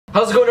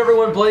How's it going,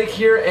 everyone? Blake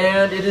here,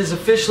 and it is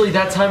officially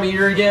that time of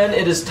year again.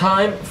 It is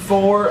time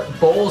for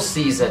bowl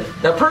season.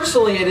 Now,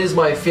 personally, it is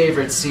my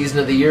favorite season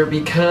of the year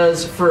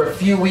because for a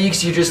few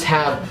weeks you just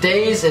have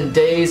days and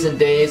days and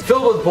days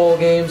filled with bowl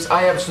games.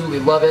 I absolutely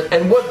love it.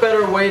 And what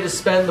better way to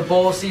spend the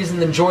bowl season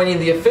than joining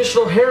the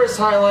official Harris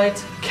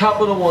Highlights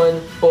Capital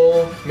One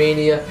Bowl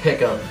Mania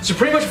Pick'em. So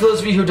pretty much for those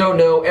of you who don't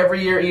know,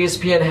 every year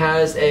ESPN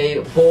has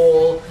a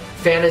bowl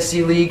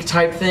fantasy league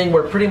type thing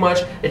where pretty much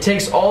it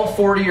takes all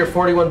 40 or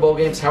 41 bowl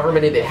games, however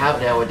many they have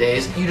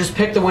nowadays. You just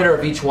pick the winner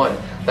of each one.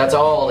 That's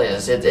all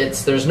it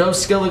is. There's no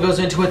skill that goes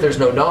into it. There's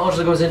no knowledge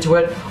that goes into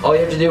it. All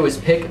you have to do is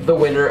pick the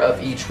winner of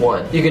each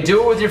one. You can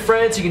do it with your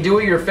friends. You can do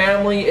it with your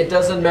family. It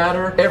doesn't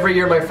matter. Every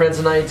year my friends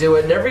and I do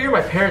it, and every year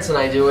my parents and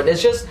I do it.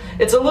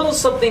 It's a little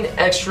something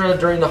extra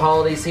during the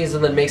holiday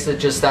season that makes it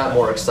just that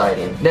more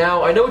exciting.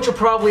 Now, I know what you're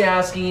probably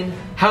asking.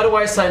 How do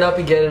I sign up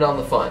and get in on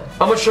the fun?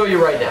 I'm going to show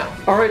you right now.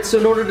 Alright, so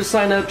in order to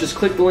sign up, just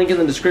click the link in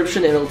the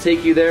description and it'll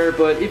take you there.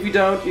 But if you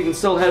don't, you can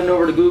still head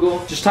over to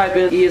Google. Just type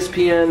in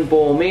ESPN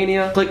Bowl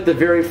Mania. Click the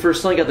very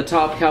first link at the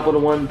top,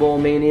 Capital One Bowl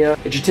Mania.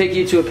 It should take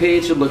you to a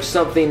page that looks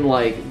something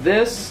like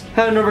this.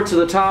 Head over to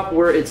the top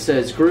where it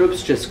says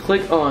groups. Just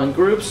click on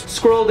groups.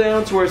 Scroll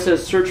down to where it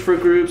says search for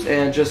groups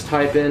and just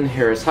type in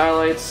Harris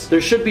Highlights.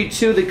 There should be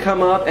two that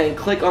come up, and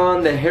click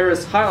on the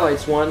Harris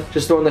Highlights one,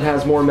 just the one that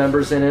has more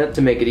members in it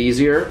to make it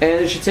easier. And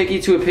it should take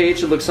you to a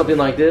page that looks something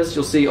like this.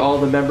 You'll see all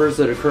the members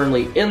that are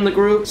currently in the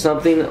group,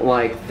 something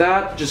like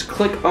that. Just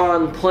click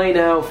on Play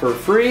Now for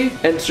free.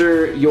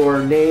 Enter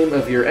your name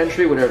of your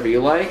entry, whatever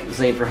you like.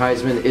 Zane for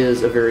Heisman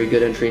is a very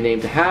good entry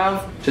name to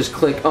have. Just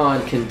click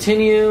on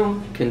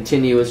Continue,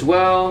 Continue as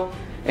well,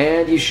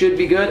 and you should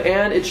be good,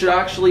 and it should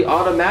actually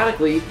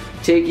automatically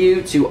take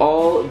you to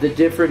all the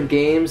different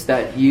games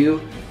that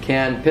you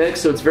can pick.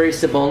 So it's very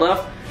simple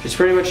enough. Just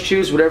pretty much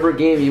choose whatever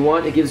game you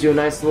want. It gives you a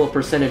nice little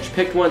percentage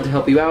picked one to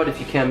help you out if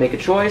you can't make a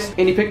choice.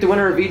 And you pick the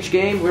winner of each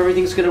game, whoever you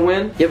think is going to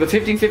win. You have a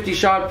 50-50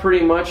 shot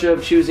pretty much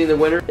of choosing the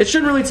winner. It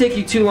shouldn't really take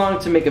you too long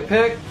to make a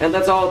pick, and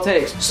that's all it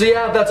takes. So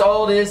yeah, that's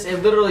all it is.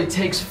 It literally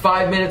takes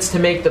 5 minutes to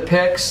make the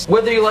picks.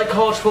 Whether you like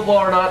college football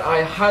or not,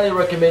 I highly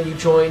recommend you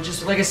join.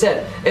 Just like I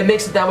said, it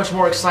makes it that much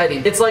more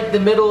exciting. It's like the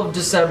middle of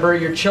December,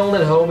 you're chilling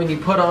at home and you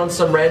put on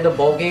some random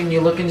bowl game and you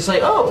look and you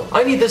say, oh,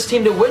 I need this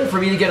team to win for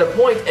me to get a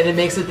point, and it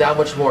makes it that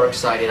much more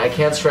exciting. I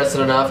can't stress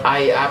it enough.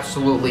 I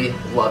absolutely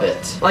love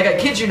it. Like, I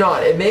kid you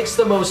not, it makes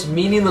the most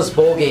meaningless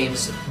bowl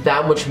games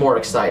that much more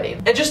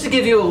exciting. And just to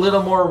give you a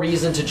little more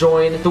reason to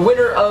join, the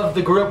winner of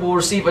the group will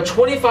receive a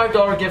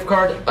 $25 gift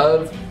card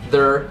of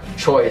their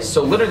choice.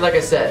 So literally, like I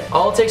said,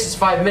 all it takes is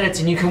 5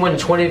 minutes and you can win a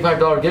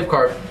 $25 gift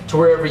card to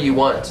wherever you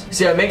want.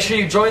 So yeah, make sure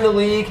you join the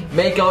league,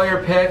 make all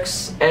your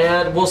picks,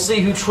 and we'll see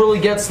who truly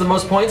gets the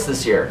most points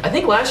this year. I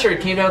think last year it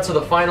came down to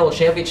the final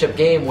championship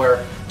game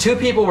where two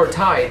people were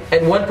tied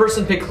and one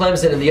person picked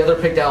Clemson and the other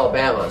picked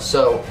Alabama.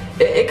 So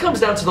it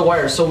comes down to the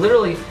wire. So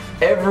literally,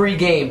 every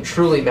game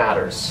truly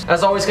matters.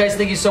 As always, guys,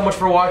 thank you so much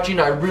for watching.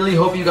 I really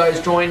hope you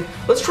guys join.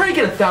 Let's try to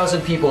get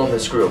 1,000 people in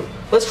this group.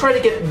 Let's try to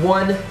get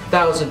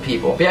 1,000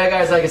 people. But yeah,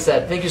 guys, like I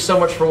said, thank you so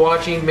much for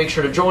watching. Make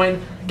sure to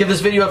join, give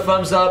this video a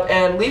thumbs up,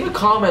 and leave a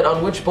comment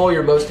on which bowl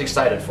you're most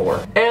excited for.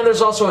 And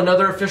there's also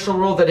another official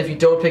rule that if you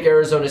don't pick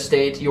Arizona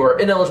State, you are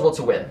ineligible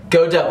to win.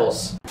 Go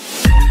Devils!